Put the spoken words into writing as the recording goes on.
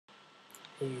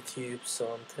Hey YouTube,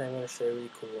 so today I'm going to show you a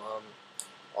really cool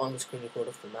on-screen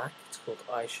recorder for Mac. It's called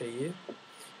iShowU,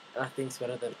 and I think it's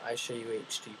better than iShowU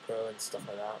HD Pro and stuff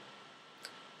like that.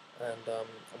 And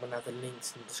I'm going to have the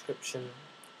links in the description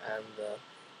and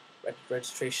the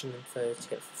registration info to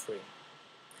get it for free.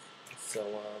 So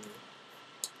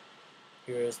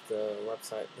here is the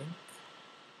website link,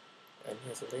 and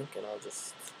here's a link, and I'll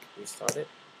just restart it.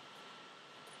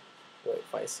 Wait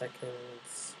 5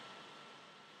 seconds.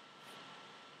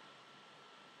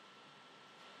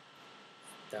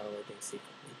 Downloading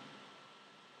secretly.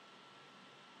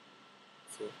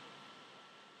 See?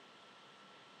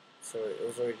 Sorry, it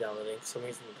was already downloading. For some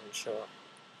reason it didn't show up.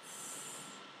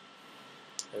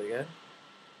 There we go.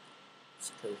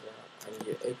 Just close that. And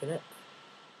you open it.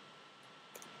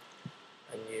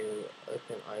 And you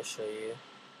open iShowU.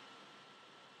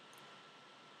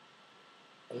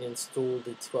 And you install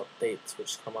the 2 updates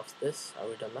which come after this. I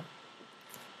already done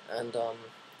that. And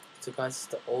so guys, it's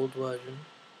the old version.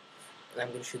 And I'm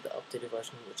going to shoot the updated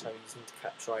version which I'm using to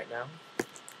capture right now.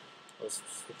 I'll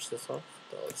switch this off,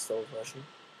 the old version.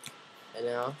 And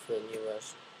now for the new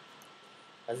version.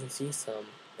 As you can see, some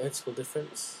noticeable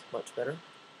difference, much better.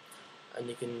 And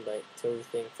you can like do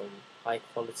everything from high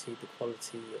quality, the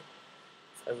quality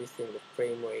of everything, the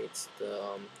frame rates,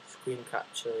 the screen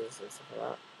captures and stuff like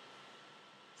that.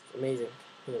 It's amazing,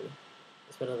 really.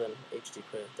 It's better than HD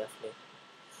Pro, definitely.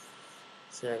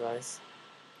 So yeah guys,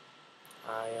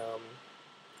 I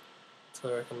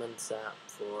totally recommend this app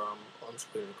for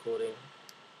on-screen recording.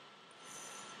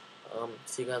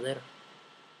 See you guys later.